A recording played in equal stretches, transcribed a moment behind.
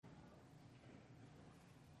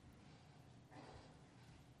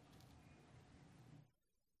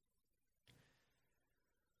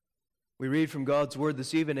We read from God's Word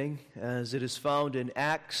this evening as it is found in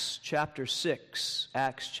Acts chapter 6.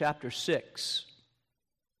 Acts chapter 6.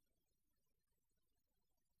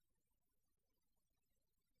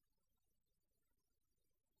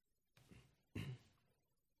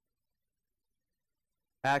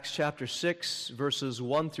 Acts chapter 6, verses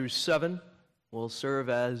 1 through 7 will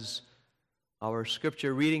serve as our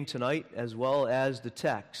scripture reading tonight as well as the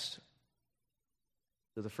text.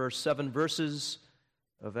 So the first 7 verses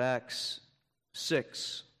of Acts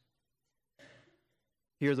 6.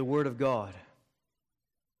 Hear the word of God.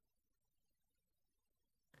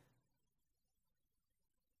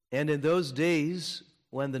 And in those days,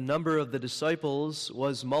 when the number of the disciples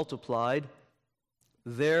was multiplied,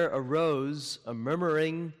 there arose a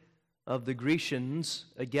murmuring of the Grecians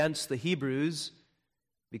against the Hebrews,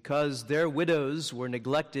 because their widows were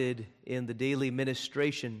neglected in the daily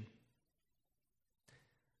ministration.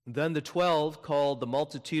 Then the 12 called the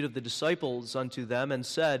multitude of the disciples unto them and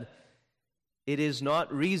said, It is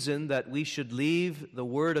not reason that we should leave the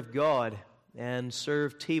word of God and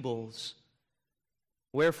serve tables.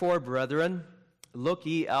 Wherefore, brethren, look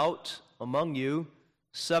ye out among you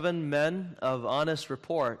 7 men of honest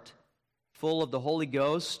report, full of the Holy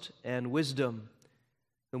Ghost and wisdom,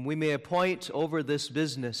 whom we may appoint over this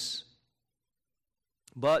business.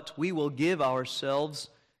 But we will give ourselves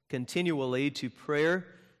continually to prayer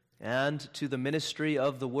and to the ministry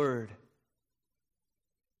of the word.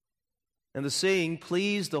 And the saying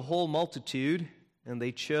pleased the whole multitude, and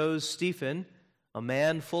they chose Stephen, a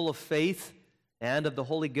man full of faith and of the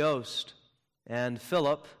Holy Ghost, and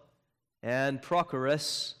Philip, and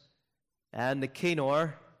Prochorus, and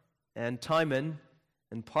Nicanor, and Timon,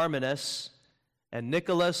 and Parmenas, and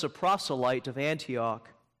Nicholas, a proselyte of Antioch,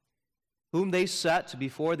 whom they set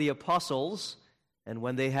before the apostles. And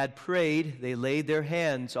when they had prayed, they laid their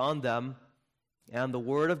hands on them, and the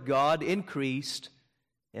word of God increased,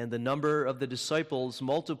 and the number of the disciples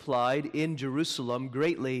multiplied in Jerusalem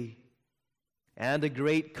greatly. And a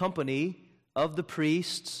great company of the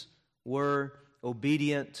priests were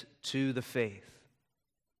obedient to the faith.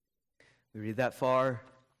 We read that far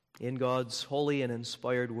in God's holy and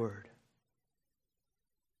inspired word.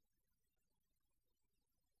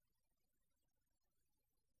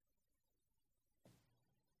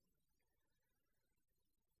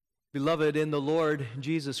 Beloved in the Lord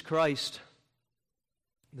Jesus Christ,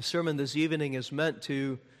 the sermon this evening is meant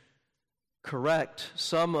to correct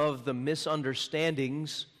some of the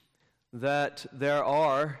misunderstandings that there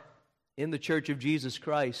are in the Church of Jesus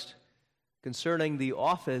Christ concerning the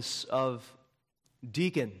office of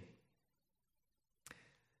deacon.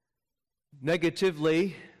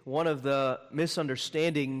 Negatively, one of the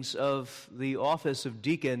misunderstandings of the office of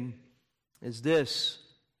deacon is this.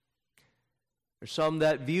 There's some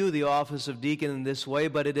that view the office of deacon in this way,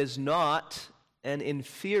 but it is not an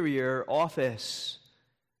inferior office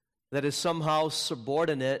that is somehow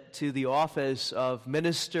subordinate to the office of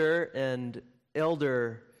minister and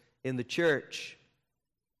elder in the church.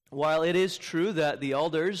 While it is true that the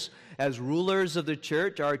elders, as rulers of the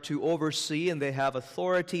church, are to oversee and they have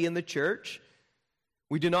authority in the church,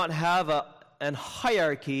 we do not have an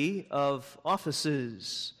hierarchy of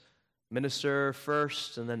offices. Minister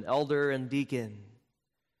first, and then elder and deacon.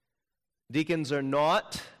 Deacons are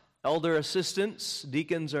not elder assistants.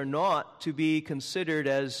 Deacons are not to be considered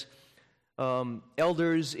as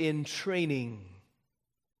elders in training.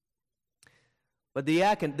 But the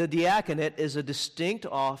diaconate is a distinct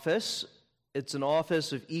office. It's an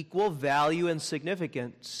office of equal value and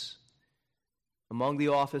significance among the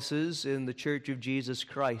offices in the Church of Jesus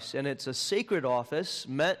Christ. And it's a sacred office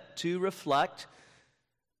meant to reflect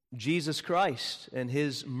Jesus Christ and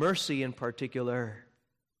His mercy in particular.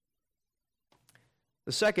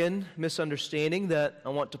 The second misunderstanding that I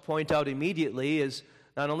want to point out immediately is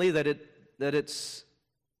not only that it's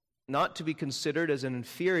not to be considered as an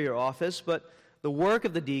inferior office, but the work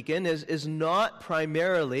of the deacon is not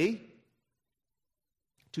primarily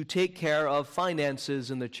to take care of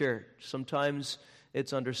finances in the church. Sometimes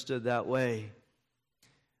it's understood that way.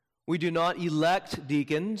 We do not elect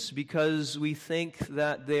deacons because we think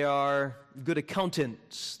that they are good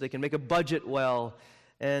accountants. They can make a budget well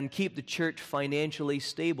and keep the church financially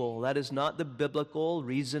stable. That is not the biblical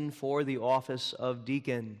reason for the office of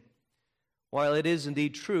deacon. While it is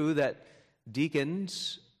indeed true that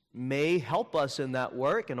deacons may help us in that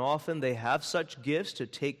work, and often they have such gifts to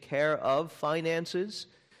take care of finances,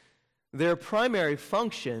 their primary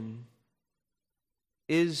function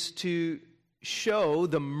is to show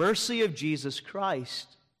the mercy of Jesus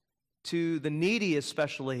Christ to the needy,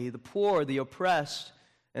 especially the poor, the oppressed,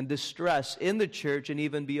 and distressed in the church and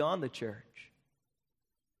even beyond the church.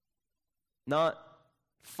 not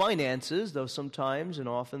finances, though sometimes and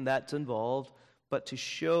often that's involved, but to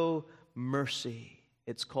show mercy.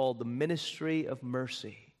 It's called the ministry of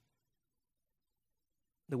mercy.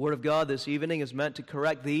 The Word of God this evening is meant to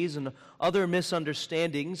correct these and other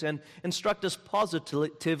misunderstandings and instruct us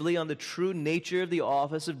positively on the true nature of the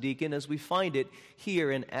office of deacon as we find it here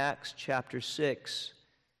in Acts chapter 6.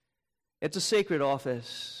 It's a sacred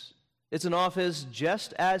office. It's an office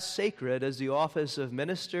just as sacred as the office of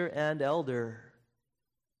minister and elder.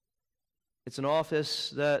 It's an office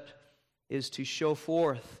that is to show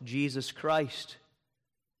forth Jesus Christ,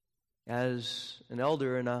 as an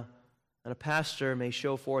elder and a pastor may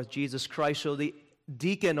show forth Jesus Christ, so the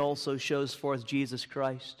deacon also shows forth Jesus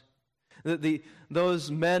Christ.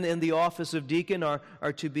 Those men in the office of deacon are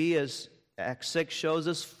to be, as Acts 6 shows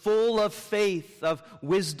us, full of faith, of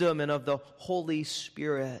wisdom, and of the Holy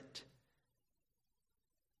Spirit.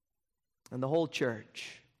 And the whole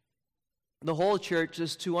church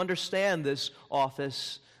is to understand this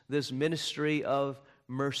office, this ministry of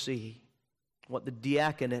mercy, what the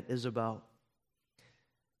diaconate is about.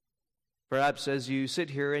 Perhaps as you sit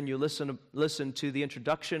here and you listen to the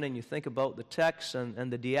introduction and you think about the text and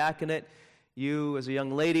the diaconate, you as a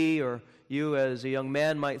young lady or you as a young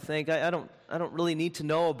man might think, I don't really need to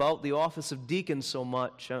know about the office of deacon so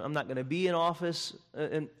much. I'm not going to be in office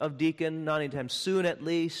of deacon, not anytime soon at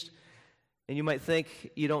least. And you might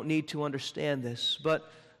think you don't need to understand this. But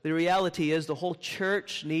the reality is the whole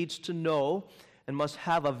church needs to know and must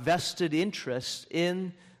have a vested interest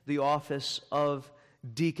in the office of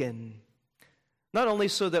deacon. Not only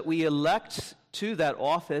so that we elect to that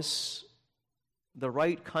office the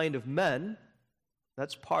right kind of men,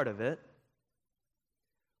 that's part of it,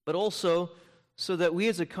 but also so that we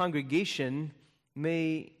as a congregation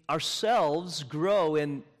may ourselves grow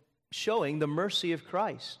in showing the mercy of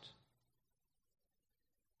Christ.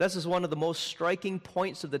 This is one of the most striking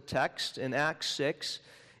points of the text in Acts 6.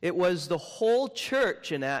 It was the whole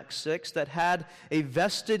church in Acts 6 that had a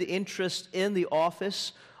vested interest in the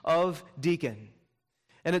office of deacon.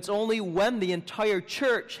 And it's only when the entire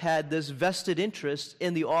church had this vested interest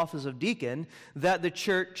in the office of deacon that the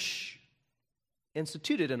church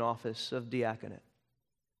instituted an office of diaconate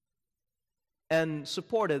and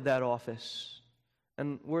supported that office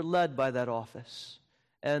and were led by that office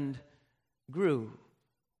and grew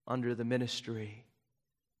under the ministry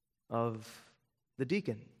of the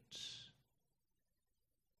deacons.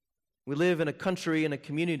 We live in a country, in a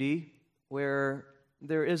community where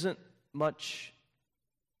there isn't much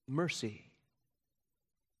mercy,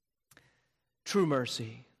 true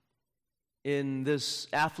mercy. In this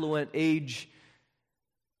affluent age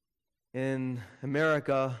in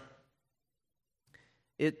America,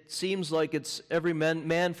 it seems like it's every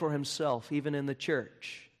man for himself, even in the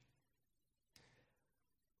church.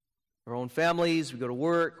 Our own families, we go to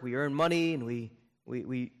work, we earn money, and we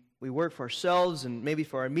work for ourselves and maybe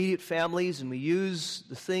for our immediate families, and we use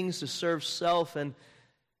the things to serve self, and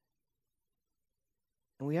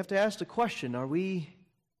we have to ask the question, are we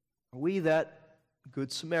that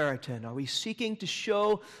good Samaritan? Are we seeking to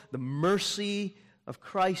show the mercy of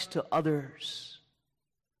Christ to others?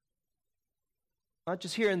 Not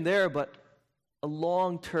just here and there, but a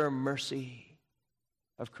long-term mercy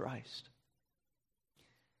of Christ.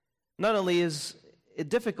 Not only is it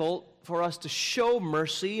difficult for us to show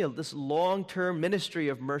mercy, this long-term ministry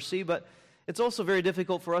of mercy, but it's also very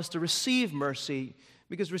difficult for us to receive mercy,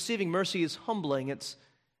 because receiving mercy is humbling. It's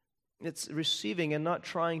receiving and not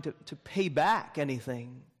trying to pay back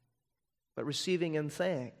anything, but receiving in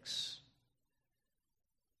thanks.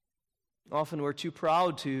 Often we're too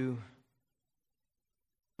proud to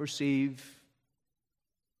receive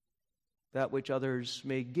that which others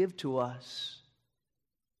may give to us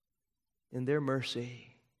in their mercy.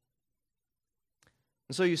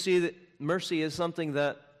 And so you see that mercy is something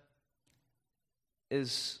that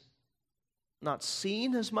is not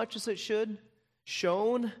seen as much as it should,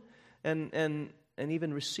 shown, and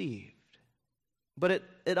even received. But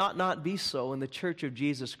it ought not be so in the Church of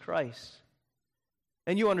Jesus Christ.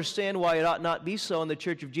 And you understand why it ought not be so in the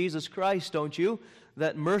Church of Jesus Christ, don't you?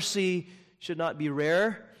 That mercy should not be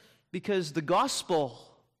rare, because the gospel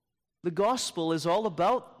is all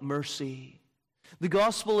about mercy. The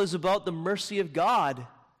gospel is about the mercy of God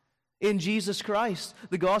in Jesus Christ.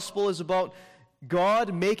 The gospel is about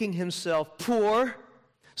God making himself poor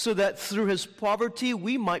so that through his poverty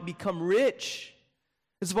we might become rich.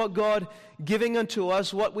 It's about God giving unto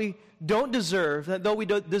us what we don't deserve, that though we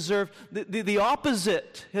don't deserve the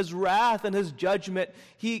opposite, his wrath and his judgment,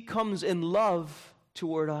 he comes in love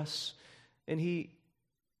toward us. And he,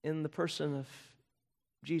 in the person of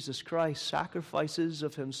Jesus Christ, sacrifices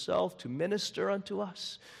of himself to minister unto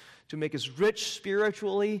us, to make us rich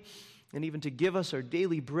spiritually, and even to give us our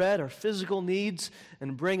daily bread, our physical needs,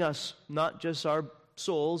 and bring us not just our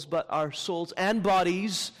souls, but our souls and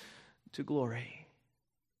bodies to glory.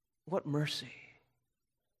 What mercy.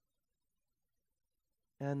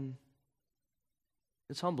 And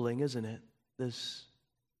it's humbling, isn't it? This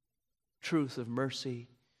truth of mercy.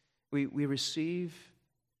 We receive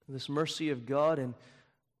this mercy of God, and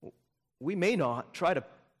we may not try to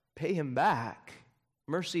pay him back.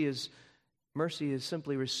 Mercy is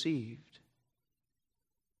simply received.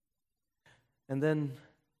 And then,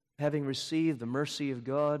 having received the mercy of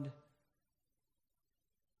God,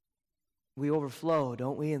 we overflow,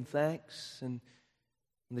 don't we, in thanks? And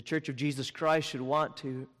the Church of Jesus Christ should want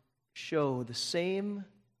to show the same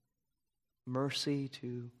mercy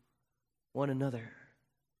to one another.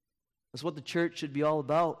 That's what the church should be all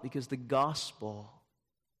about, because the gospel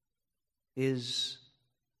is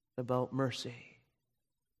about mercy.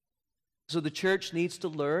 So the church needs to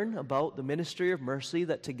learn about the ministry of mercy,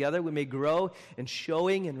 that together we may grow in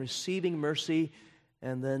showing and receiving mercy,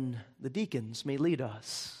 and then the deacons may lead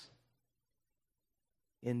us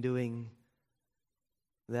in doing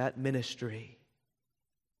that ministry.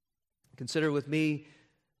 Consider with me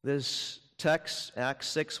this text, Acts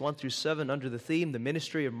 6, 1 through 7, under the theme, the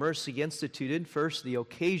ministry of mercy instituted. First, the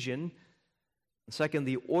occasion. Second,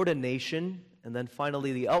 the ordination. And then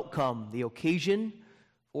finally, the outcome. The occasion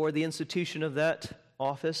for the institution of that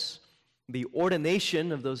office, the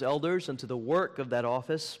ordination of those elders into the work of that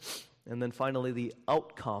office, and then finally, the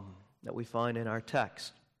outcome that we find in our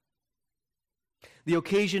text. The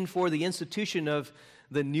occasion for the institution of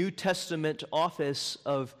the New Testament office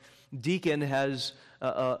of deacon has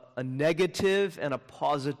a negative and a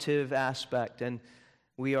positive aspect, and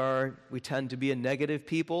we tend to be a negative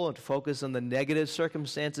people and to focus on the negative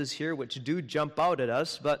circumstances here, which do jump out at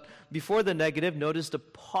us. But before the negative, notice the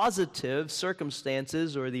positive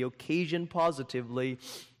circumstances, or the occasion positively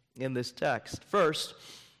in this text. First,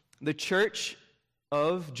 the church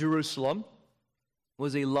of Jerusalem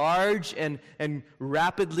was a large and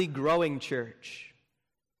rapidly growing church.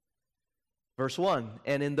 Verse 1,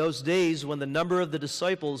 and in those days when the number of the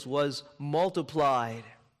disciples was multiplied.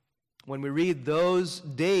 When we read those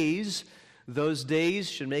days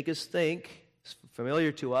should make us think, it's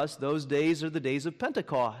familiar to us, those days are the days of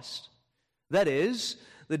Pentecost. That is,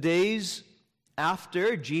 the days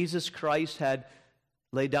after Jesus Christ had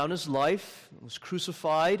laid down his life, was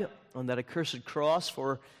crucified on that accursed cross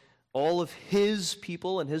for all of his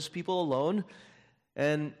people and his people alone.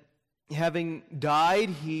 And having died,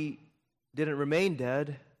 he didn't remain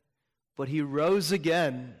dead, but he rose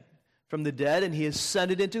again from the dead, and he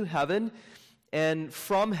ascended into heaven. And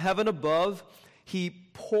from heaven above, he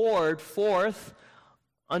poured forth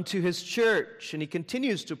unto his church, and he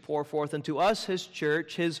continues to pour forth unto us, his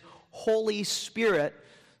church, his Holy Spirit,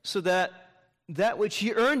 so that which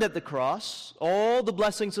he earned at the cross, all the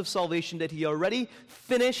blessings of salvation that he already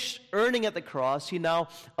finished earning at the cross, he now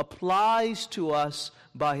applies to us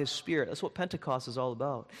by his Spirit. That's what Pentecost is all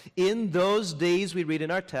about. In those days, we read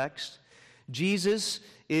in our text, Jesus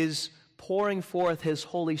is pouring forth his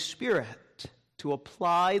Holy Spirit to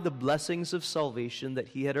apply the blessings of salvation that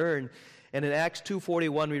he had earned. And in Acts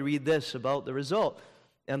 2:41, we read this about the result.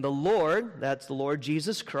 And the Lord, that's the Lord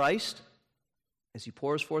Jesus Christ, as he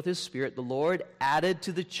pours forth his Spirit, the Lord added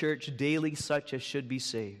to the church daily such as should be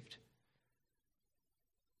saved.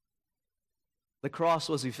 The cross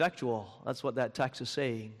was effectual. That's what that text is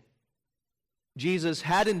saying. Jesus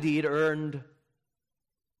had indeed earned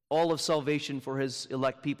all of salvation for his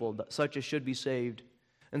elect people, such as should be saved.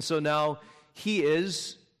 And so now he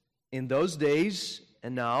is, in those days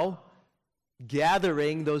and now,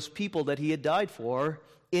 gathering those people that he had died for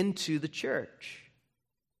into the church,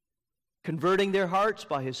 converting their hearts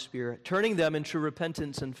by his Spirit, turning them into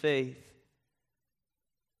repentance and faith.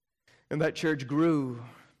 And that church grew.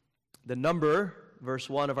 The number, verse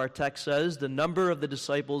 1 of our text says, the number of the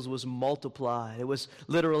disciples was multiplied. It was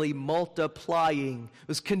literally multiplying. It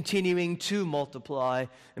was continuing to multiply.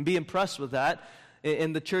 And be impressed with that.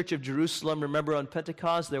 In the church of Jerusalem, remember on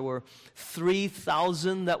Pentecost, there were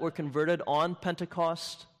 3,000 that were converted on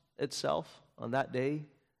Pentecost itself, on that day,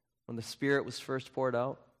 when the Spirit was first poured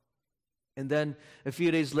out. And then a few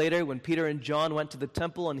days later, when Peter and John went to the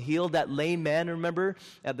temple and healed that lame man, remember,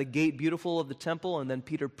 at the gate beautiful of the temple, and then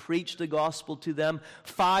Peter preached the gospel to them,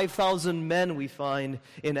 5,000 men, we find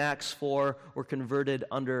in Acts 4, were converted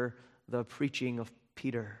under the preaching of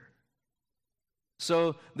Peter.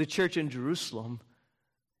 So the church in Jerusalem,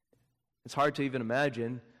 it's hard to even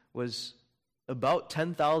imagine, was about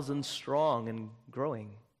 10,000 strong and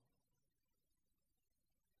growing.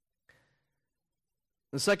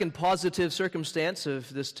 The second positive circumstance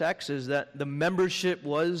of this text is that the membership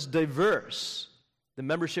was diverse. The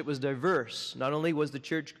membership was diverse. Not only was the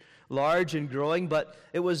church large and growing, but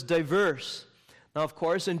it was diverse. Now, of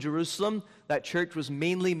course, in Jerusalem, that church was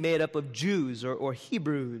mainly made up of Jews or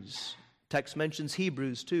Hebrews. Text mentions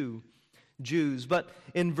Hebrews too, Jews. But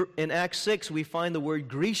in Acts 6, we find the word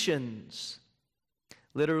Grecians.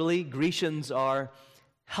 Literally, Grecians are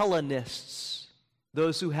Hellenists,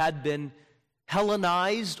 those who had been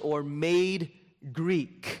Hellenized or made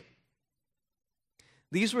Greek.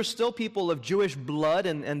 These were still people of Jewish blood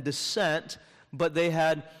and descent, but they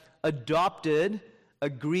had adopted a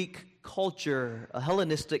Greek culture, a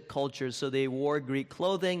Hellenistic culture. So they wore Greek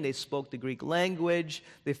clothing, they spoke the Greek language,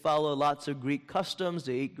 they followed lots of Greek customs,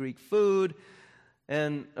 they ate Greek food.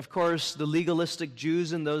 And of course, the legalistic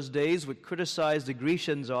Jews in those days would criticize the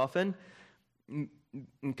Grecians often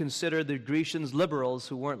and consider the Grecians liberals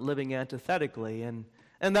who weren't living antithetically. And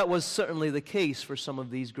that was certainly the case for some of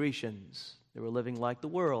these Grecians. They were living like the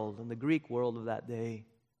world, and the Greek world of that day.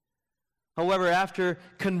 However, after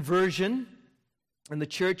conversion in the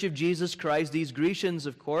Church of Jesus Christ, these Grecians,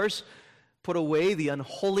 of course, put away the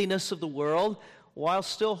unholiness of the world while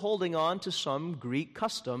still holding on to some Greek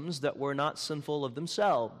customs that were not sinful of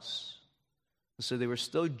themselves. So they were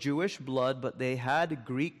still Jewish blood, but they had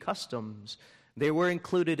Greek customs. They were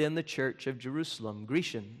included in the Church of Jerusalem,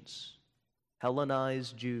 Grecians,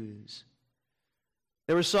 Hellenized Jews.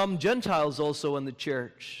 There were some Gentiles also in the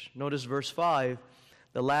church. Notice verse 5.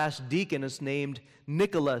 The last deacon is named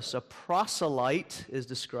Nicholas. A proselyte is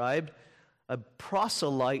described, a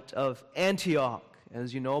proselyte of Antioch.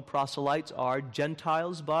 As you know, proselytes are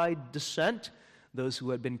Gentiles by descent, those who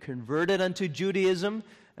had been converted unto Judaism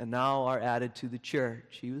and now are added to the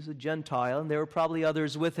church. He was a Gentile, and there were probably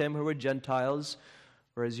others with him who were Gentiles.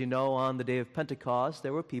 For as you know, on the day of Pentecost,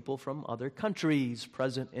 there were people from other countries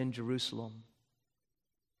present in Jerusalem.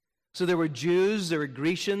 So there were Jews, there were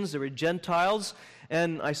Grecians, there were Gentiles,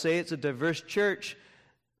 and I say it's a diverse church.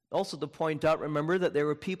 Also to point out, remember that there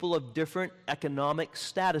were people of different economic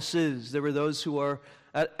statuses. There were those who are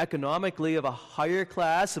economically of a higher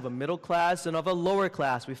class, of a middle class, and of a lower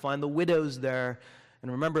class. We find the widows there. And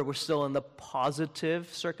remember, we're still in the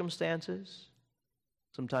positive circumstances.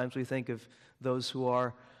 Sometimes we think of those who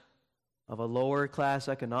are of a lower class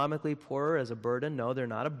economically, poorer, as a burden. No, they're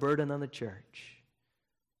not a burden on the church.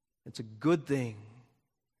 It's a good thing,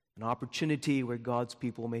 an opportunity where God's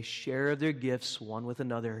people may share their gifts one with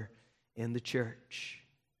another in the church.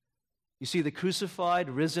 You see, the crucified,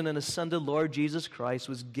 risen, and ascended Lord Jesus Christ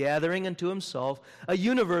was gathering unto himself a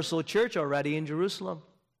universal church already in Jerusalem,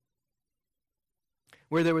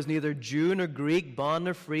 where there was neither Jew nor Greek, bond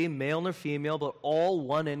nor free, male nor female, but all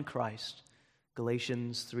one in Christ.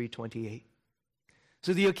 Galatians 3:28.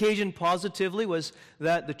 So the occasion positively was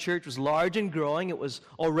that the church was large and growing. It was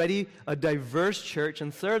already a diverse church.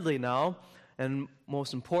 And thirdly now, and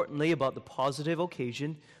most importantly about the positive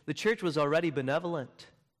occasion, the church was already benevolent.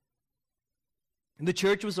 And the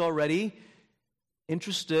church was already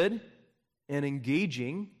interested and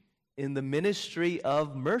engaging in the ministry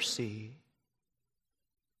of mercy.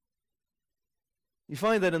 You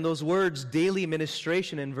find that in those words, daily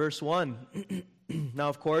ministration in verse 1. Now,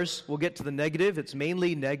 of course, we'll get to the negative. It's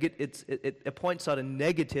mainly negative. It points out a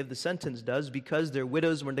negative, the sentence does, because their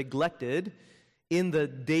widows were neglected in the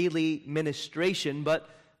daily ministration. But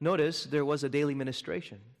notice, there was a daily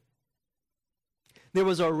ministration. There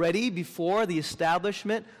was already, before the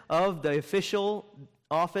establishment of the official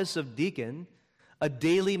office of deacon, a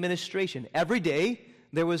daily ministration. Every day,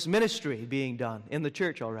 there was ministry being done in the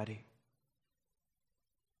church already.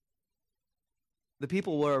 The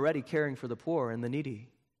people were already caring for the poor and the needy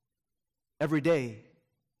every day.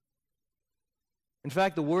 In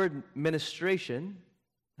fact, the word ministration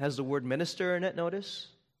has the word minister in it, notice.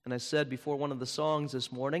 And I said before one of the songs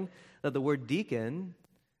this morning that the word deacon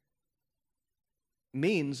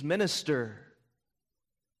means minister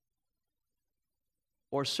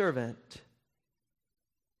or servant.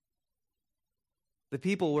 The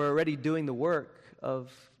people were already doing the work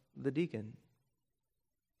of the deacon,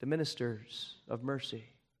 the ministers of mercy,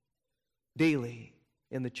 daily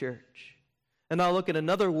in the church. And now look at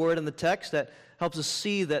another word in the text that helps us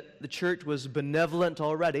see that the church was benevolent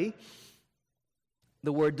already.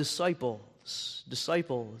 The word disciples.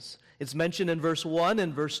 Disciples. It's mentioned in verse 1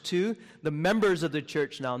 and verse 2, the members of the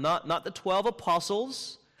church now. Not the 12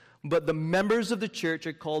 apostles, but the members of the church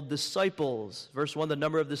are called disciples. Verse 1, the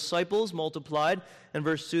number of disciples multiplied. And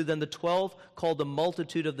verse 2, then the 12 called the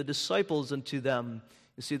multitude of the disciples unto them.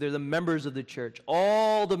 You see, they're the members of the church.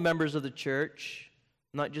 All the members of the church,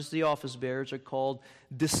 not just the office bearers, are called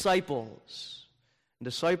disciples.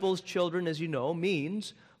 Disciples, children, as you know,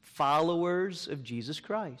 means followers of Jesus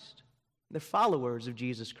Christ. They're followers of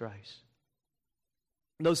Jesus Christ.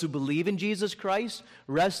 Those who believe in Jesus Christ,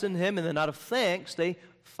 rest in Him, and then out of thanks, they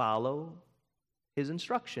follow His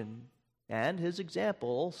instruction and His example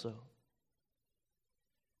also.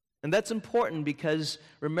 And that's important because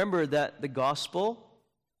remember that the gospel,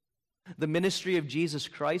 the ministry of Jesus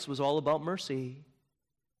Christ, was all about mercy.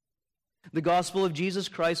 The gospel of Jesus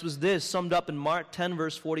Christ was this, summed up in Mark 10,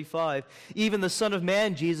 verse 45. Even the Son of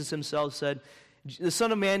Man, Jesus Himself said, the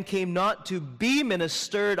Son of Man came not to be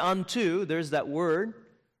ministered unto, there's that word,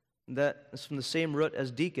 that is from the same root as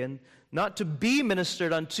deacon, not to be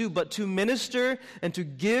ministered unto, but to minister and to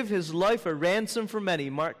give His life a ransom for many,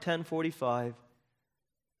 Mark 10:45.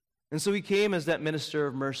 And so He came as that minister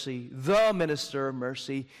of mercy, the minister of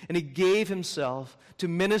mercy, and He gave Himself to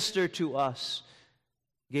minister to us.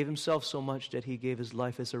 He gave Himself so much that He gave His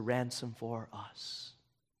life as a ransom for us.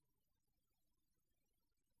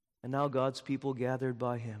 And now God's people gathered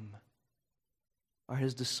by Him are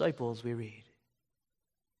His disciples, we read.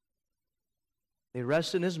 They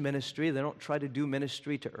rest in His ministry. They don't try to do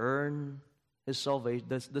ministry to earn His salvation,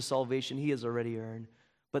 the salvation He has already earned.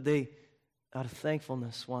 But they, out of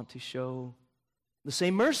thankfulness, want to show the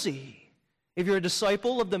same mercy. If you're a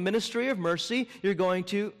disciple of the ministry of mercy, you're going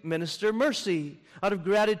to minister mercy out of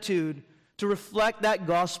gratitude to reflect that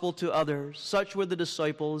gospel to others. Such were the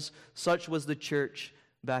disciples, such was the church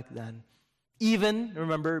back then. Even,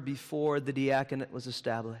 remember, before the diaconate was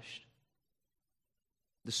established.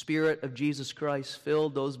 The Spirit of Jesus Christ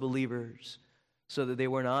filled those believers so that they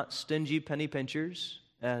were not stingy penny pinchers,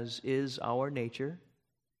 as is our nature,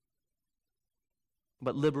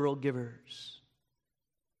 but liberal givers.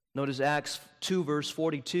 Notice Acts 2, verse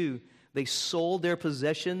 42. They sold their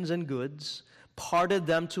possessions and goods, parted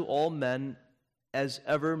them to all men as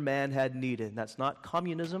ever man had needed. That's not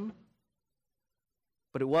communism,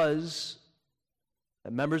 but it was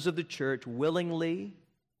that members of the church willingly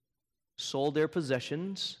sold their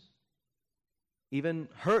possessions, even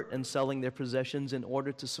hurt in selling their possessions in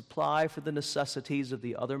order to supply for the necessities of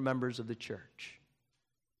the other members of the church.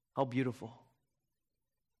 How beautiful.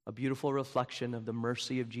 A beautiful reflection of the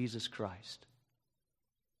mercy of Jesus Christ.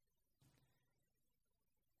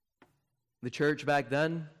 The church back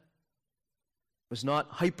then was not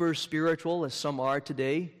hyper-spiritual as some are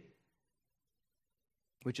today,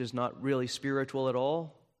 which is not really spiritual at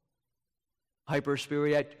all.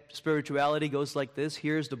 Hyper-spirituality goes like this.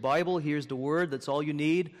 Here's the Bible, here's the Word, that's all you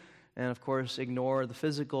need. And of course, ignore the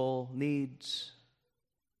physical needs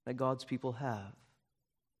that God's people have.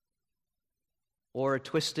 Or a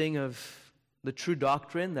twisting of the true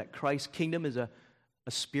doctrine that Christ's kingdom is a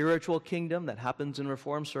spiritual kingdom that happens in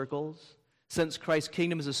Reformed circles. Since Christ's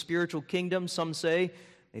kingdom is a spiritual kingdom, some say,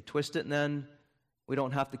 they twist it and then we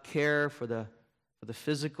don't have to care for the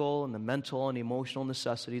physical and the mental and emotional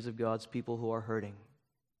necessities of God's people who are hurting.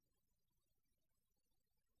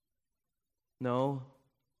 No,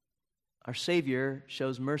 our Savior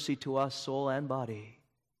shows mercy to us, soul and body.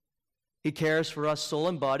 He cares for us, soul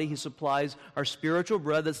and body. He supplies our spiritual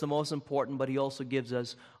bread, that's the most important, but He also gives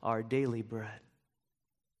us our daily bread.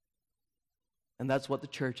 And that's what the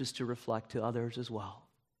church is to reflect to others as well.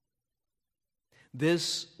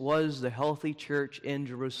 This was the healthy church in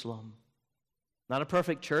Jerusalem. Not a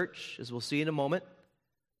perfect church, as we'll see in a moment,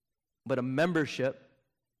 but a membership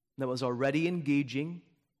that was already engaging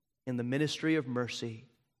in the ministry of mercy.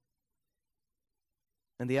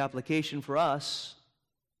 And the application for us,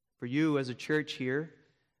 for you as a church here,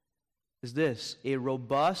 is this: a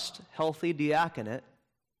robust, healthy diaconate,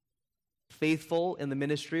 faithful in the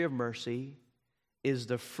ministry of mercy, is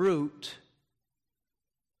the fruit,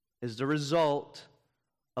 is the result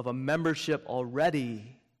of a membership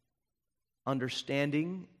already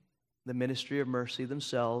understanding the ministry of mercy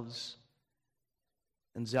themselves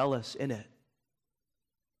and zealous in it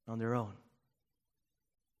on their own.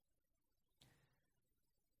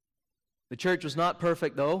 The church was not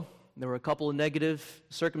perfect, though. There were a couple of negative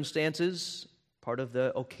circumstances, part of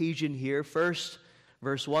the occasion here. First,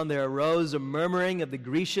 verse 1, there arose a murmuring of the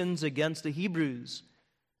Grecians against the Hebrews.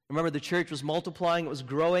 Remember, the church was multiplying, it was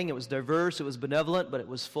growing, it was diverse, it was benevolent, but it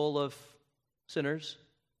was full of sinners.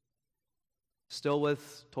 Still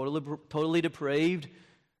with totally depraved,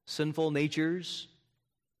 sinful natures.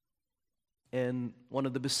 And one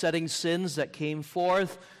of the besetting sins that came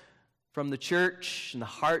forth from the church and the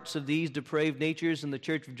hearts of these depraved natures in the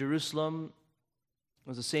church of Jerusalem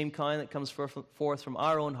was the same kind that comes forth from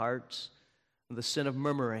our own hearts, the sin of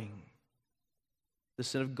murmuring, the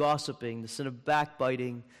sin of gossiping, the sin of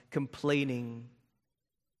backbiting, complaining.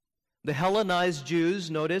 The Hellenized Jews,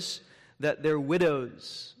 notice that their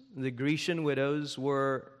widows, the Grecian widows,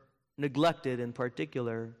 were neglected in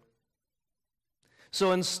particular.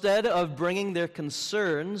 So instead of bringing their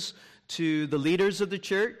concerns to the leaders of the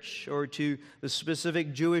church or to the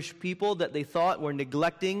specific Jewish people that they thought were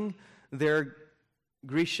neglecting their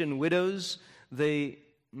Grecian widows, they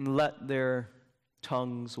let their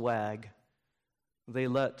tongues wag. They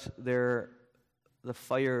let the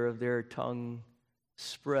fire of their tongue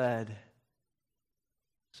spread,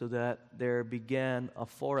 so that there began a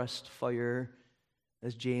forest fire,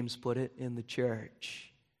 as James put it, in the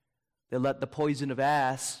church. They let the poison of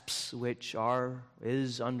asps, which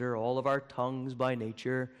is under all of our tongues by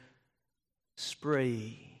nature,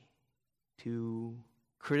 spray to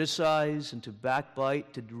criticize and to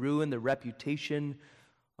backbite, to ruin the reputation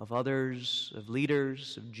of others, of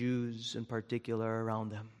leaders, of Jews in particular around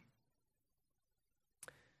them.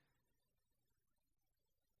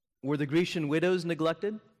 Were the Grecian widows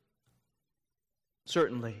neglected?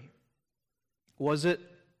 Certainly. Was it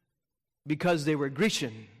because they were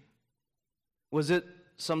Grecian? Was it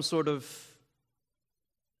some sort of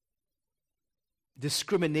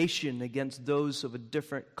discrimination against those of a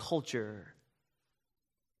different culture?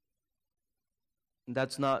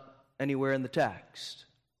 That's not anywhere in the text.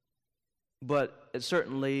 But it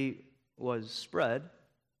certainly was spread.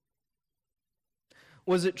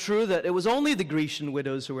 Was it true that it was only the Grecian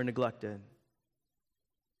widows who were neglected?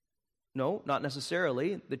 No, not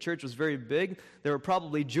necessarily. The church was very big. There were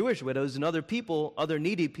probably Jewish widows and other people, other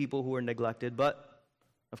needy people who were neglected, but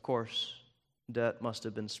of course, that must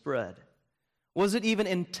have been spread. Was it even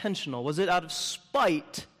intentional? Was it out of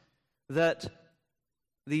spite that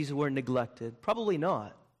these were neglected? Probably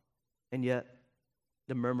not. And yet,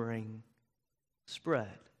 the murmuring spread.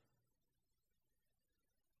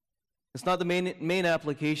 It's not the main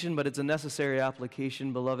application, but it's a necessary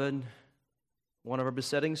application, beloved. One of our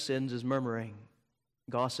besetting sins is murmuring,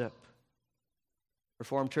 gossip.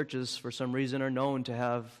 Reformed churches, for some reason, are known to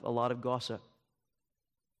have a lot of gossip.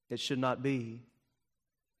 It should not be.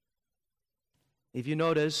 If you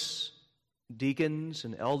notice, deacons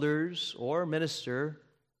and elders or minister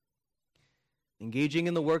engaging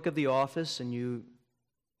in the work of the office, and you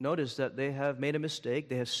notice that they have made a mistake,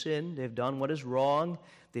 they have sinned, they've done what is wrong,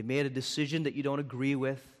 they've made a decision that you don't agree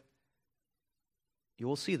with, you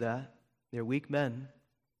will see that. They're weak men.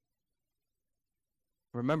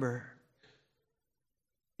 Remember,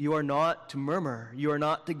 you are not to murmur, you are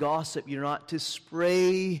not to gossip, you're not to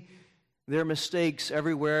spray their mistakes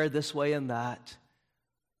everywhere, this way and that.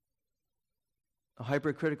 A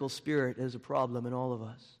hypercritical spirit is a problem in all of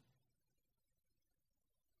us.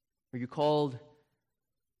 Are you called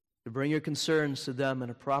to bring your concerns to them in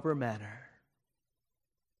a proper manner?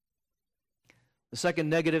 The second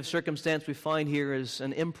negative circumstance we find here is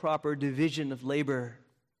an improper division of labor.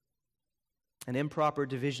 An improper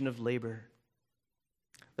division of labor.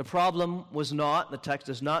 The problem was not, the text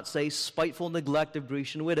does not say, spiteful neglect of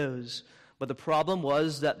Grecian widows, but the problem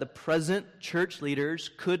was that the present church leaders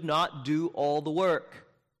could not do all the work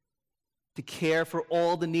to care for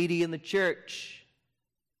all the needy in the church.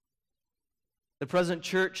 The present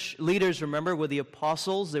church leaders, remember, were the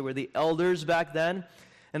apostles, they were the elders back then.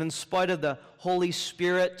 And in spite of the Holy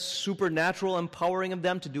Spirit's supernatural empowering of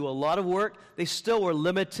them to do a lot of work, they still were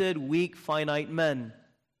limited, weak, finite men.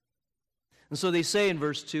 And so they say in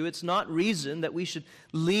verse 2, it's not reason that we should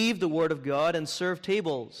leave the Word of God and serve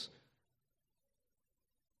tables.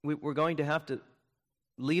 We're going to have to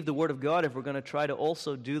leave the Word of God if we're going to try to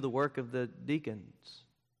also do the work of the deacons.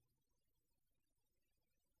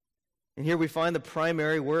 And here we find the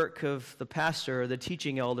primary work of the pastor, or the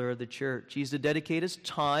teaching elder of the church. He's to dedicate his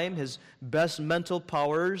time, his best mental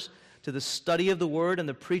powers to the study of the Word and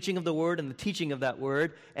the preaching of the Word and the teaching of that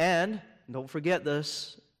Word. And, don't forget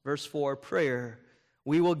this, verse 4, prayer.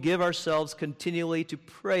 We will give ourselves continually to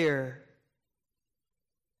prayer.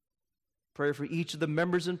 Prayer for each of the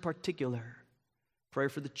members in particular. Prayer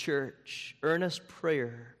for the church. Earnest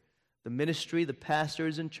prayer. The ministry, the pastor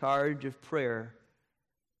is in charge of prayer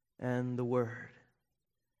and the Word.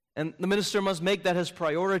 And the minister must make that his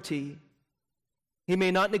priority. He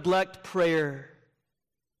may not neglect prayer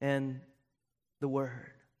and the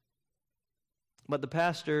Word. But the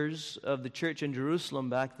pastors of the church in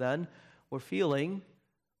Jerusalem back then were feeling,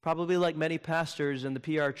 probably like many pastors in the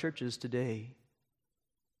PR churches today,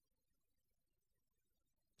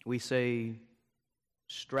 we say,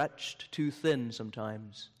 stretched too thin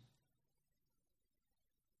sometimes.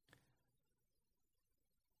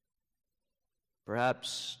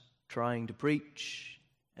 Perhaps trying to preach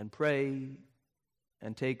and pray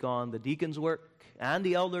and take on the deacon's work and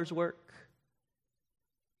the elder's work.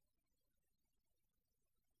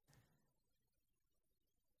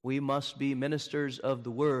 We must be ministers of the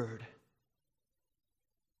word,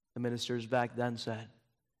 the ministers back then said.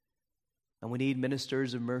 And we need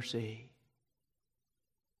ministers of mercy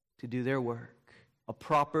to do their work, a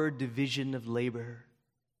proper division of labor.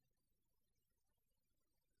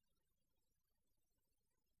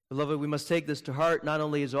 Beloved, we must take this to heart, not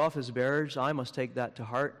only as office bearers. I must take that to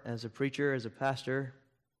heart as a preacher, as a pastor,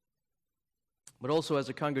 but also as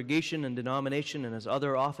a congregation and denomination and as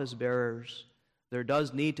other office bearers. There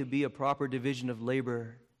does need to be a proper division of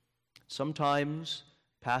labor. Sometimes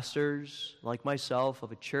pastors, like myself,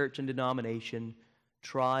 of a church and denomination,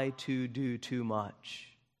 try to do too much.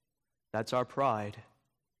 That's our pride.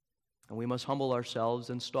 And we must humble ourselves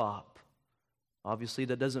and stop. Obviously,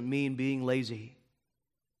 that doesn't mean being lazy.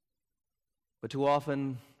 But too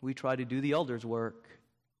often, we try to do the elder's work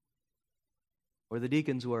or the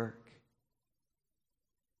deacon's work.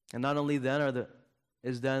 And not only then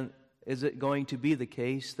is it going to be the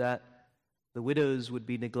case that the widows would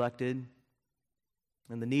be neglected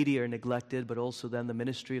and the needy are neglected, but also then the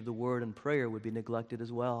ministry of the word and prayer would be neglected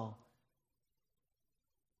as well.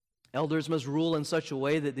 Elders must rule in such a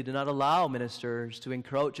way that they do not allow ministers to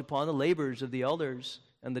encroach upon the labors of the elders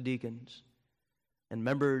and the deacons. And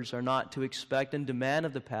members are not to expect and demand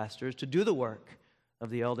of the pastors to do the work of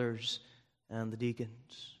the elders and the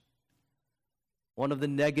deacons. One of the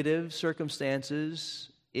negative circumstances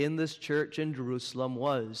in this church in Jerusalem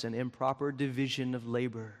was an improper division of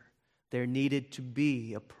labor. There needed to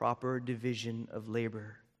be a proper division of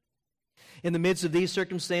labor. In the midst of these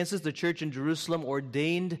circumstances, the church in Jerusalem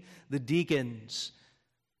ordained the deacons.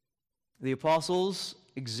 The apostles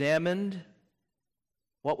examined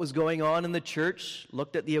what was going on in the church,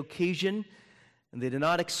 looked at the occasion, and they did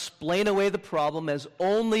not explain away the problem as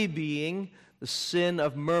only being the sin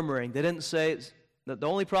of murmuring. They didn't say that the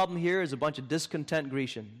only problem here is a bunch of discontent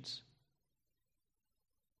Grecians.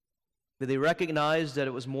 But they recognized that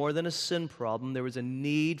it was more than a sin problem. There was a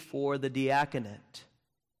need for the diaconate.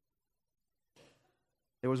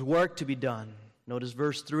 There was work to be done. Notice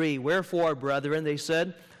verse 3. Wherefore, brethren, they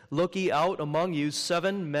said, look ye out among you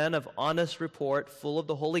 7 men of honest report, full of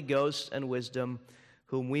the Holy Ghost and wisdom,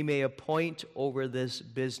 whom we may appoint over this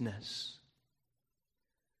business.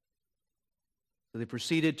 So they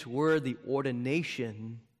proceeded toward the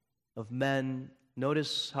ordination of men.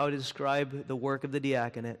 Notice how to describe the work of the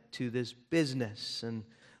diaconate to this business. And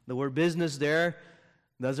the word business there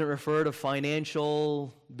doesn't refer to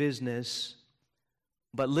financial business,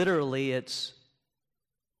 but literally it's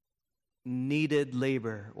needed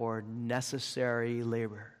labor or necessary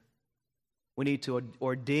labor. We need to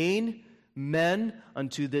ordain men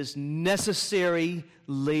unto this necessary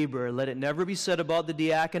labor. Let it never be said about the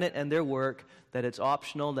diaconate and their work that it's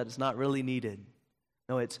optional, that it's not really needed.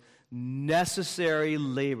 No, it's necessary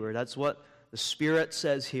labor. That's what the Spirit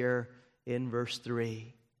says here in verse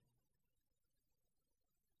 3.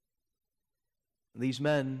 These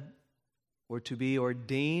men were to be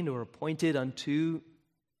ordained or appointed unto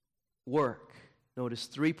work. Notice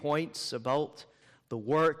 3 points about the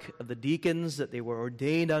work of the deacons that they were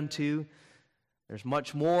ordained unto. There's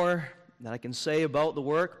much more that I can say about the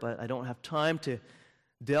work, but I don't have time to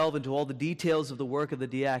delve into all the details of the work of the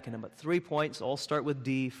diaconate. But 3 points, I'll start with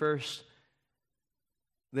D. First,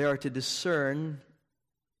 they are to discern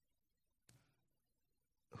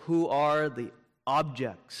who are the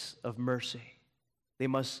objects of mercy. They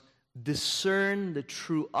must discern the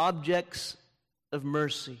true objects of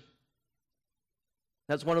mercy.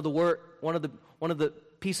 That's one of the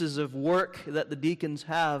pieces of work that the deacons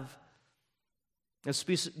have. The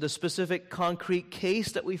specific concrete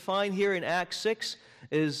case that we find here in Acts 6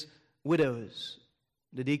 is widows.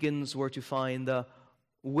 The deacons were to find the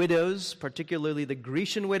widows, particularly the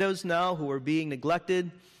Grecian widows now, who were being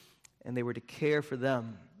neglected, and they were to care for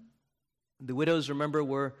them. The widows, remember,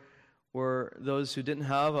 were those who didn't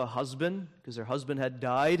have a husband because their husband had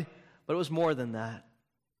died, but it was more than that.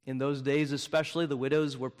 In those days especially, the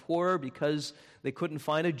widows were poorer because they couldn't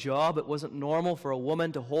find a job. It wasn't normal for a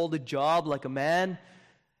woman to hold a job like a man,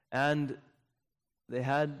 and they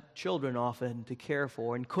had children often to care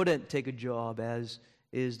for and couldn't take a job, as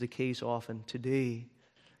is the case often today.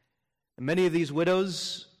 And many of these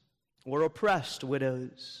widows were oppressed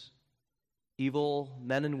widows. Evil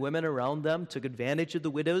men and women around them took advantage of the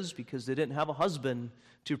widows because they didn't have a husband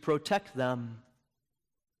to protect them.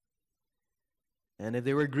 And if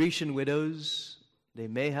they were Grecian widows, they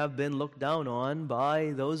may have been looked down on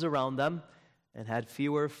by those around them and had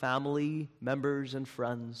fewer family members and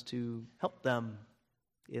friends to help them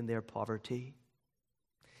in their poverty.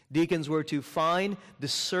 Deacons were to find,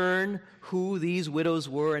 discern who these widows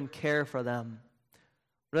were and care for them.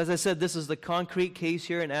 But as I said, this is the concrete case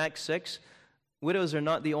here in Acts 6. Widows are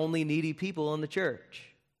not the only needy people in the church.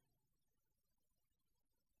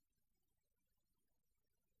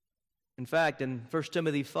 In fact, in 1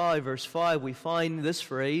 Timothy 5, verse 5, we find this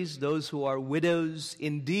phrase, those who are widows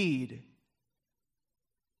indeed.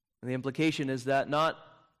 And the implication is that not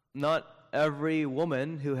every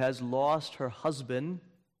woman who has lost her husband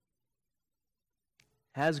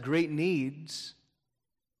has great needs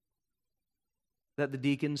that the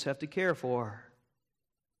deacons have to care for.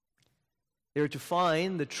 They are to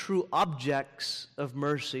find the true objects of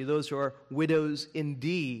mercy, those who are widows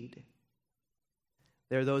indeed.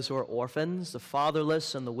 There are those who are orphans, the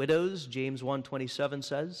fatherless and the widows, James 1:27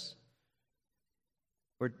 says.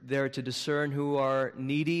 We're there to discern who are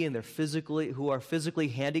needy and who are physically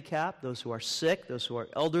handicapped, those who are sick, those who are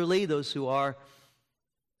elderly, those who are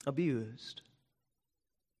abused.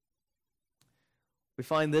 We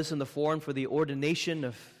find this in the form for the ordination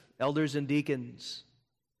of elders and deacons.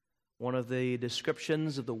 One of the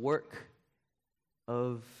descriptions of the work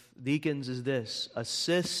of deacons is this: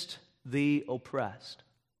 assist the oppressed.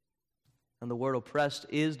 And the word oppressed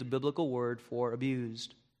is the biblical word for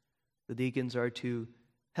abused. The deacons are to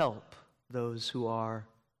help those who are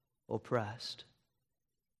oppressed.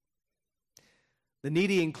 The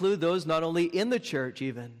needy include those not only in the church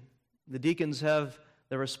even. The deacons have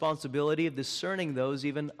the responsibility of discerning those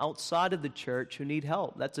even outside of the church who need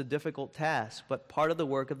help. That's a difficult task, but part of the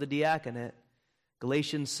work of the diaconate.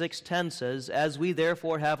 Galatians 6:10 says, "As we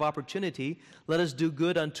therefore have opportunity, let us do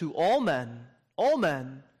good unto all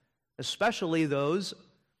men, especially those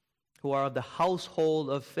who are of the household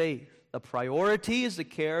of faith." The priority is the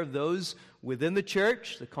care of those within the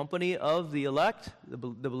church, the company of the elect, the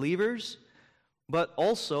believers, but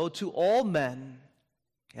also to all men,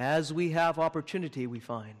 as we have opportunity, we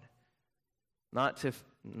find. Not to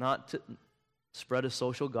spread a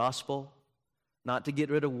social gospel, not to get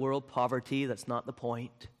rid of world poverty, that's not the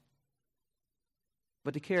point,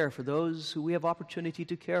 but to care for those who we have opportunity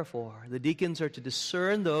to care for. The deacons are to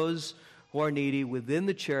discern those who are needy within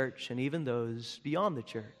the church and even those beyond the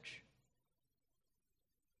church.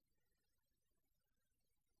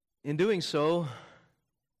 In doing so,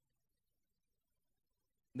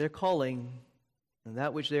 their calling and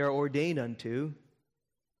that which they are ordained unto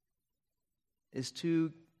is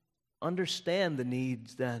to understand the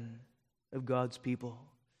needs then of God's people.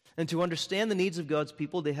 And to understand the needs of God's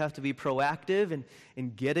people, they have to be proactive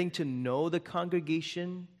in getting to know the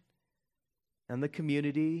congregation and the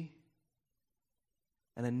community,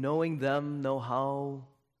 and in knowing them, know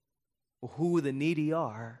who the needy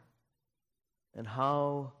are and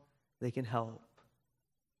how they can help.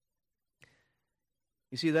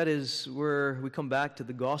 You see, that is where we come back to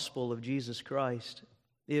the gospel of Jesus Christ.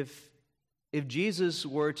 If Jesus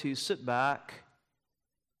were to sit back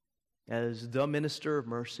as the minister of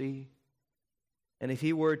mercy, and if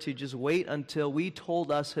he were to just wait until we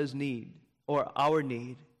told us his need, or our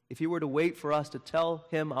need, if he were to wait for us to tell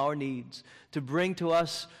him our needs, to bring to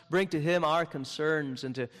him our concerns,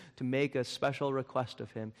 and to make a special request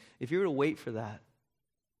of him, if you were to wait for that,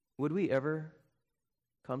 would we ever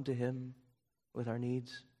come to him with our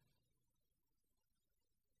needs?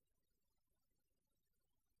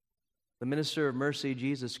 The minister of mercy,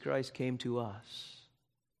 Jesus Christ, came to us.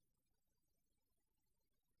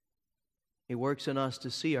 He works in us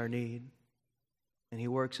to see our need, and he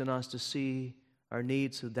works in us to see our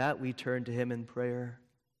needs so that we turn to him in prayer.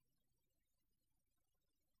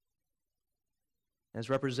 As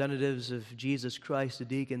representatives of Jesus Christ, the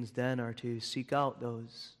deacons then are to seek out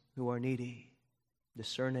those who are needy,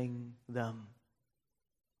 discerning them.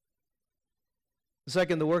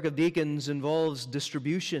 Second, the work of deacons involves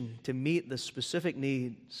distribution to meet the specific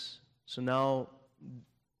needs. So now,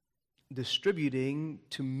 distributing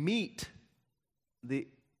to meet the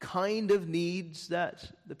kind of needs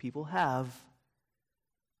that the people have.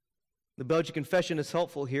 The Belgian Confession is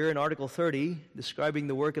helpful here in Article 30, describing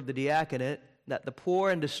the work of the diaconate, that the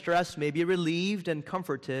poor and distressed may be relieved and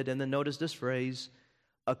comforted, and then notice this phrase,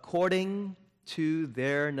 according to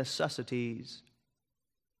their necessities.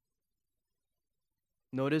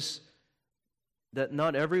 Notice that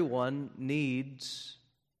not everyone needs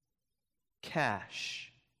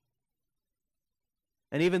cash.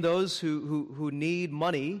 And even those who need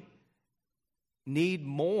money need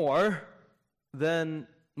more than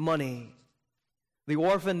money. The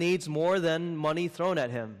orphan needs more than money thrown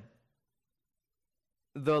at him.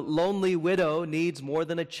 The lonely widow needs more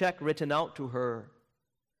than a check written out to her.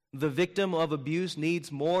 The victim of abuse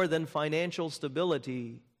needs more than financial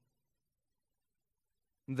stability.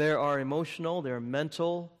 There are emotional, there are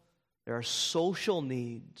mental, there are social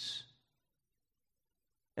needs.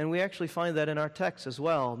 And we actually find that in our text as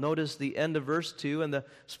well. Notice the end of verse 2 and the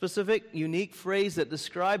specific, unique phrase that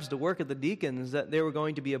describes the work of the deacons that they were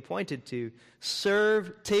going to be appointed to.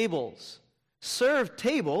 Serve tables. Serve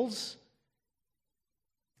tables?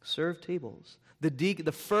 Serve tables.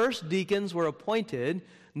 The first deacons were appointed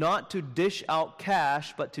not to dish out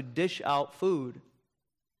cash, but to dish out food.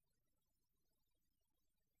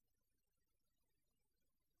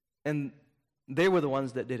 And they were the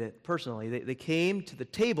ones that did it personally. They came to the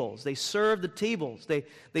tables. They served the tables.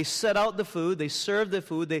 They set out the food. They served the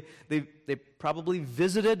food. They probably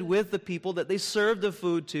visited with the people that they served the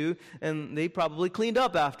food to, and they probably cleaned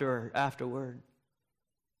up afterward.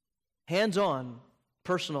 Hands-on,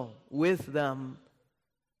 personal, with them.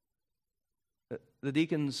 The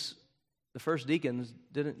deacons, the first deacons,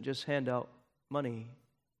 didn't just hand out money,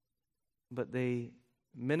 but they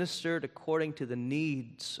ministered according to the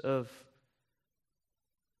needs of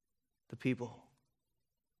the people.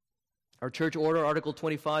 Our church order, Article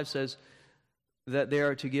 25, says that they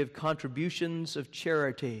are to give contributions of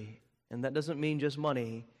charity. And that doesn't mean just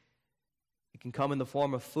money. It can come in the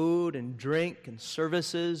form of food and drink and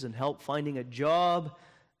services and help finding a job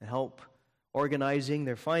and help organizing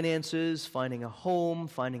their finances, finding a home,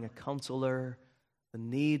 finding a counselor. The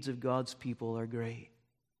needs of God's people are great.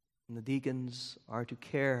 And the deacons are to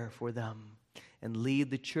care for them and lead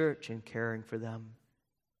the church in caring for them.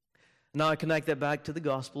 Now I connect that back to the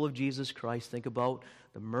gospel of Jesus Christ. Think about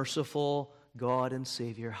the merciful God and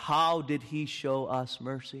Savior. How did He show us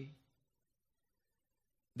mercy?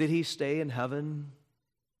 Did He stay in heaven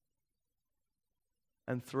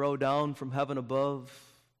and throw down from heaven above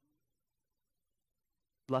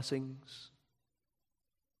blessings?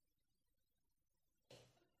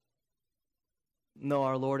 No,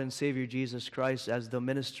 our Lord and Savior Jesus Christ, as the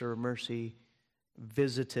minister of mercy,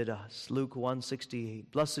 visited us. Luke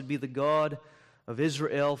 1:68. Blessed be the God of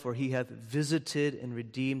Israel, for He hath visited and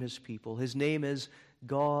redeemed His people. His name is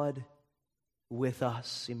God with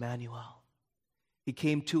us, Emmanuel. He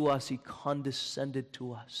came to us. He condescended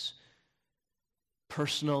to us.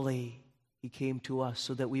 Personally, He came to us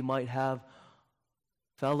so that we might have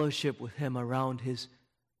fellowship with Him around His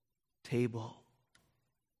table.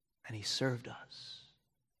 And He served us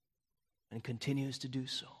and continues to do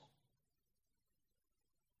so.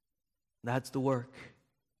 That's the work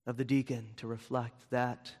of the deacon, to reflect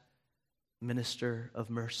that minister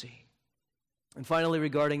of mercy. And finally,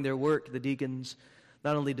 regarding their work, the deacons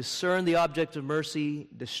not only discern the object of mercy,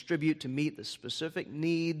 distribute to meet the specific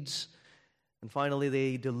needs, and finally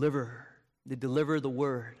they deliver. They deliver the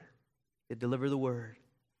word. They deliver the word.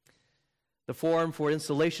 The form for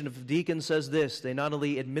installation of deacons says this: they not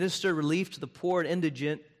only administer relief to the poor and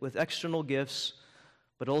indigent with external gifts,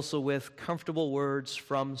 but also with comfortable words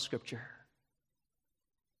from Scripture.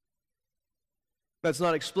 That's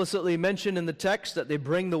not explicitly mentioned in the text that they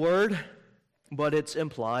bring the word, but it's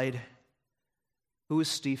implied. Who is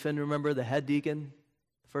Stephen? Remember, the head deacon?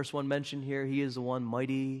 The first one mentioned here. He is the one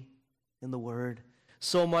mighty in the word.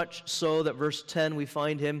 So much so that verse 10 we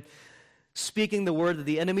find him speaking the word that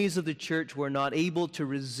the enemies of the church were not able to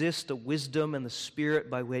resist the wisdom and the spirit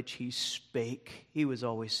by which he spake. He was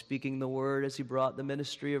always speaking the word as he brought the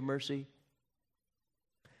ministry of mercy.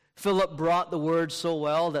 Philip brought the word so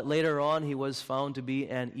well that later on he was found to be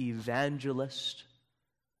an evangelist,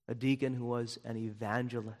 a deacon who was an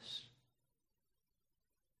evangelist,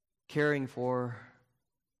 caring for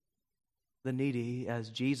the needy as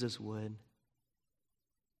Jesus would,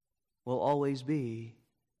 will always be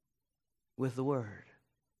with the word.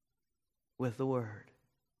 With the word.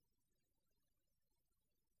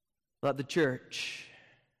 Let the church,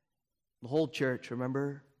 the whole church,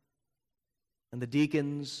 remember, and the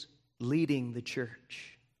deacons leading the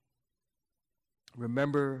church,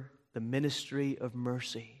 remember the ministry of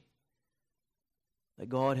mercy that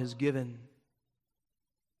God has given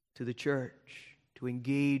to the church to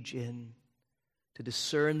engage in, to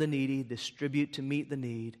discern the needy, distribute to meet the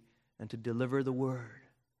need, and to deliver the word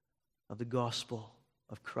of the gospel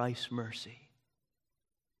of Christ's mercy.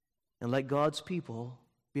 And let God's people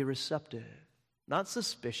be receptive, not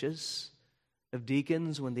suspicious of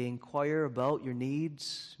deacons when they inquire about your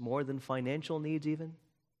needs, more than financial needs even.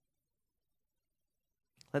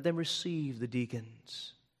 Let them receive the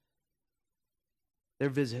deacons, their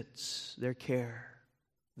visits, their care,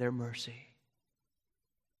 their mercy.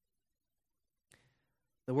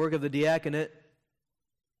 The work of the diaconate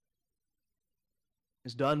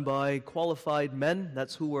is done by qualified men.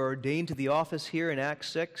 That's who were ordained to the office here in Acts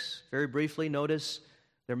 6. Very briefly, notice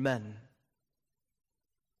they're men.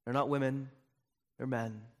 They're not women. they're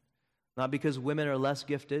men. Not because women are less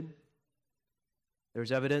gifted.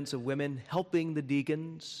 There's evidence of women helping the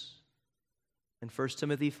deacons in 1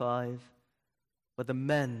 Timothy 5. But the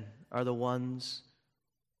men are the ones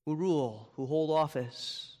who rule, who hold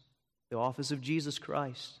office, the office of Jesus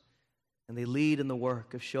Christ. And they lead in the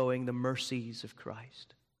work of showing the mercies of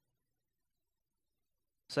Christ.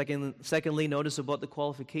 Secondly, notice about the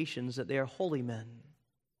qualifications that they are holy men.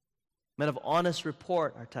 Men of honest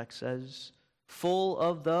report, our text says, full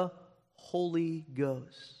of the Holy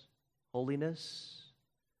Ghost. Holiness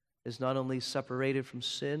is not only separated from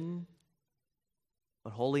sin,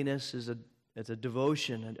 but holiness is a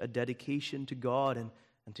devotion, a dedication to God and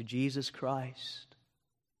to Jesus Christ.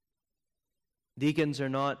 Deacons are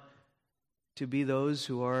not to be those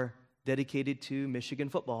who are dedicated to Michigan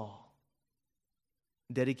football,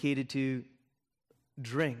 dedicated to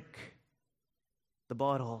drink the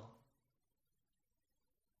bottle,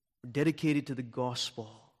 dedicated to the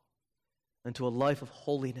gospel and to a life of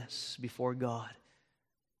holiness before God,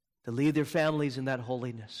 to lead their families in that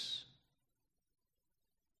holiness.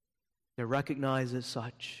 They're recognized as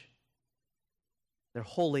such. They're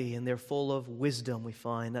holy and they're full of wisdom, we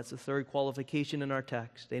find. That's the third qualification in our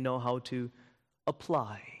text. They know how to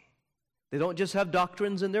apply. They don't just have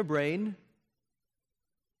doctrines in their brain,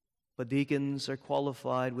 but deacons are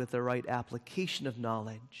qualified with the right application of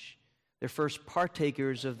knowledge. They're first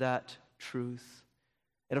partakers of that truth.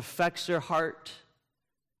 It affects their heart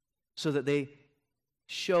so that they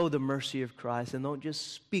show the mercy of Christ and don't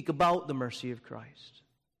just speak about the mercy of Christ.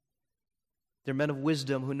 They're men of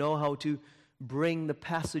wisdom who know how to bring the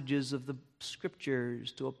passages of the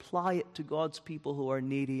Scriptures to apply it to God's people who are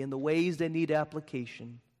needy in the ways they need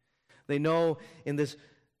application. They know in this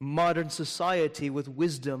modern society with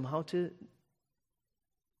wisdom how to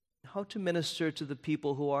minister to the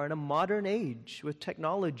people who are in a modern age with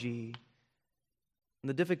technology and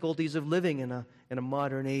the difficulties of living in a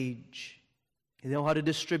modern age. They know how to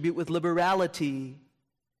distribute with liberality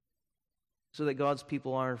so that God's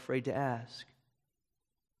people aren't afraid to ask.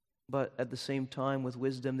 But at the same time, with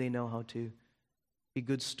wisdom, they know how to be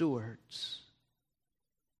good stewards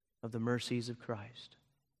of the mercies of Christ.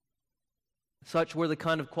 Such were the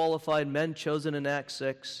kind of qualified men chosen in Acts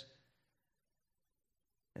 6.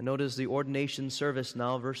 And notice the ordination service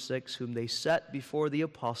now, verse 6, whom they set before the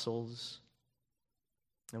apostles.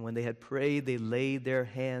 And when they had prayed, they laid their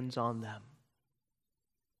hands on them.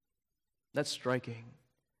 That's striking.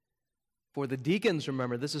 For the deacons,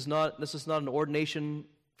 remember, this is not an ordination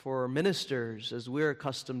for ministers, as we're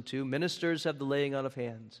accustomed to. Ministers have the laying on of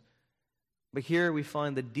hands. But here we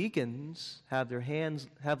find the deacons have hands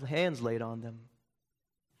laid on them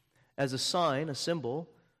as a sign, a symbol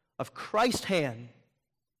of Christ's hand.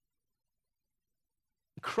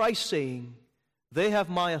 Christ saying, they have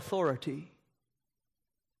my authority,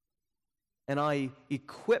 and I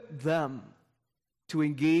equip them to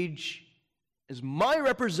engage as my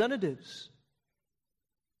representatives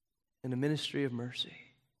in the ministry of mercy.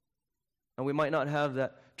 And we might not have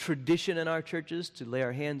that tradition in our churches to lay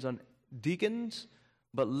our hands on deacons,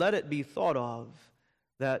 but let it be thought of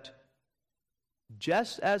that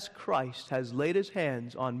just as Christ has laid his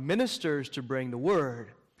hands on ministers to bring the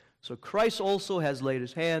word, so Christ also has laid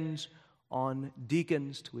his hands on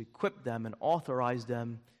deacons to equip them and authorize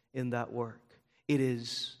them in that work. It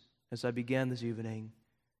is, as I began this evening,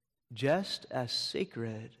 just as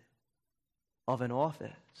sacred of an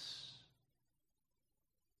office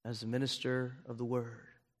as the minister of the word,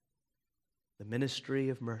 the ministry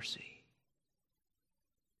of mercy.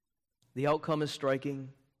 The outcome is striking.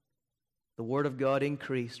 The word of God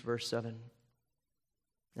increased, verse 7,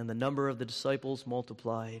 and the number of the disciples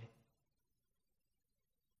multiplied.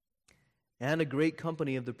 And a great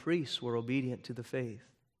company of the priests were obedient to the faith.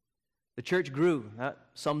 The church grew. That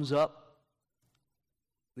sums up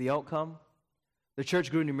the outcome. The church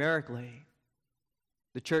grew numerically.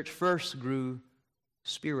 The church first grew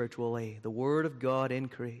spiritually. The word of God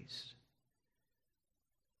increased.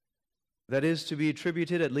 That is to be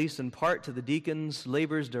attributed, at least in part, to the deacons'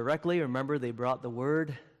 labors directly. Remember, they brought the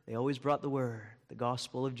word. They always brought the word, the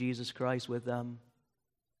gospel of Jesus Christ with them.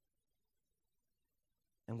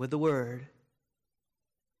 And with the word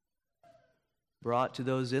brought to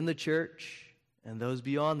those in the church and those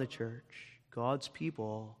beyond the church, God's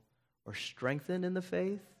people were strengthened in the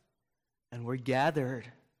faith and were gathered.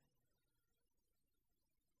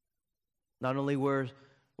 Not only was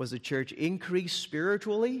the church increased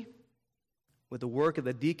spiritually with the work of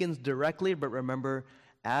the deacons directly, but remember,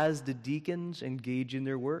 as the deacons engage in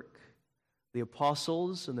their work, the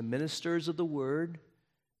apostles and the ministers of the word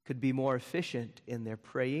could be more efficient in their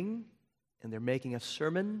praying, in their making of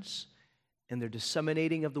sermons, in their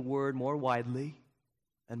disseminating of the word more widely,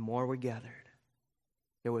 and more were gathered.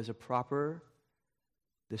 There was a proper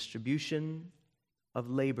distribution of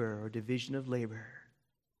labor or division of labor.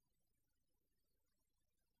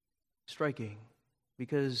 Striking,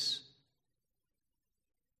 because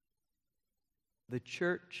the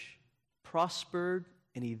church prospered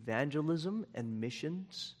in evangelism and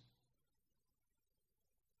missions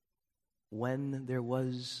when there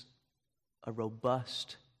was a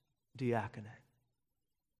robust diaconate.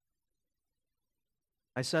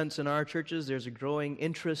 I sense in our churches there's a growing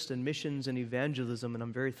interest in missions and evangelism, and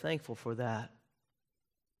I'm very thankful for that.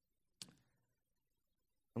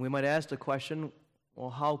 And we might ask the question, well,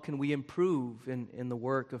 how can we improve in the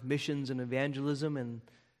work of missions and evangelism and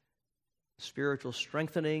spiritual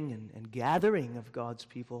strengthening and gathering of God's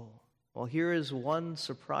people? Well, here is one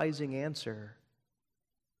surprising answer.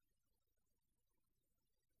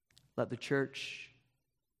 Let the church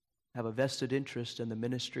have a vested interest in the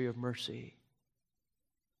ministry of mercy.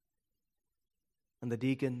 And the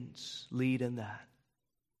deacons lead in that.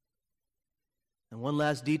 And one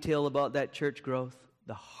last detail about that church growth: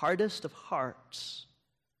 the hardest of hearts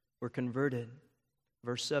were converted.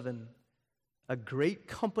 Verse 7, a great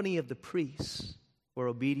company of the priests were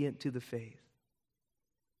obedient to the faith.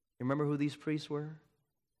 You remember who these priests were?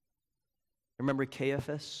 Remember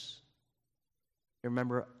Caiaphas? You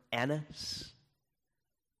remember Annas?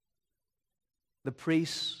 The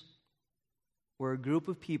priests were a group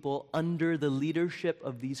of people under the leadership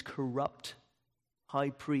of these corrupt high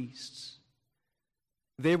priests.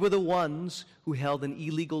 They were the ones who held an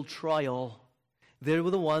illegal trial. They were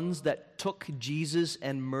the ones that took Jesus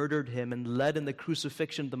and murdered him and led in the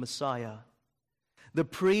crucifixion of the Messiah. The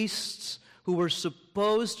priests who were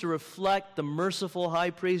supposed to reflect the merciful high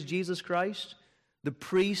priest Jesus Christ, the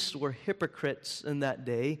priests were hypocrites in that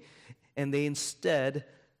day, and they instead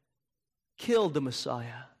killed the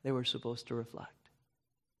Messiah they were supposed to reflect.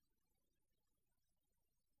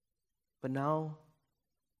 But now,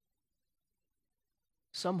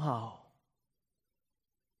 somehow,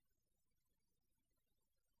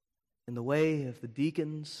 in the way of the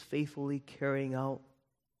deacons faithfully carrying out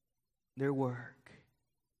their work,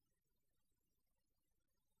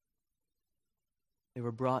 they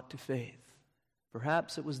were brought to faith.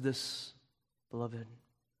 Perhaps it was this, beloved.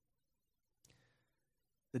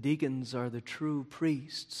 The deacons are the true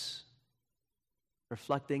priests,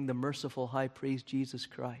 reflecting the merciful high priest Jesus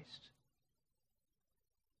Christ.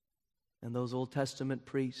 And those Old Testament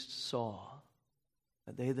priests saw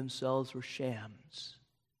that they themselves were shams,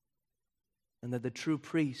 and that the true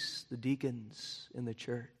priests, the deacons in the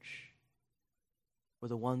church, were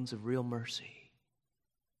the ones of real mercy.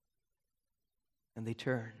 And they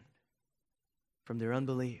turned from their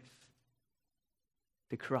unbelief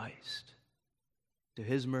to Christ, to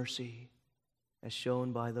His mercy as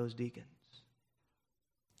shown by those deacons.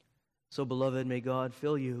 So, beloved, may God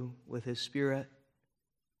fill you with His Spirit,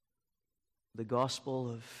 the gospel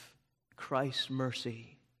of Christ's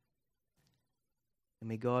mercy, and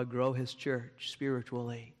may God grow His church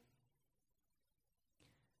spiritually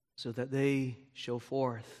so that they show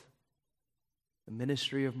forth the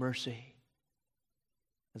ministry of mercy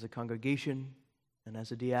as a congregation and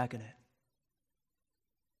as a diaconate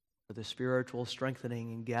for the spiritual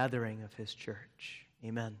strengthening and gathering of His church.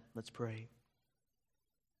 Amen. Let's pray.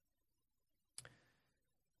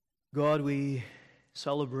 God, we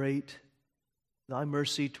celebrate Thy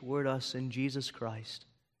mercy toward us in Jesus Christ.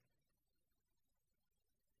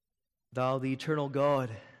 Thou, the eternal God,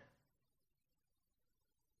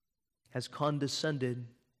 has condescended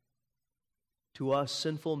to us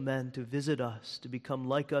sinful men to visit us, to become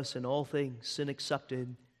like us in all things, sin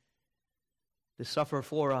accepted, to suffer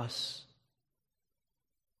for us,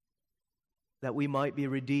 that we might be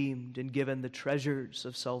redeemed and given the treasures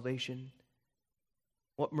of salvation.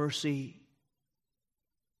 What mercy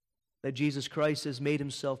that Jesus Christ has made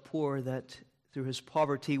Himself poor, that through His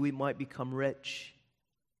poverty we might become rich.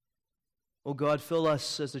 Oh God, fill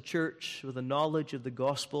us as a church with a knowledge of the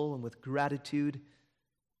gospel and with gratitude,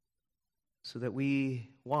 so that we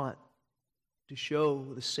want to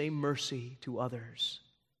show the same mercy to others.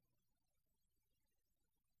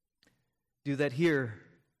 Do that here.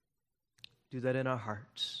 Do that in our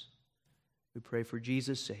hearts. We pray for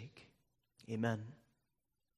Jesus' sake. Amen.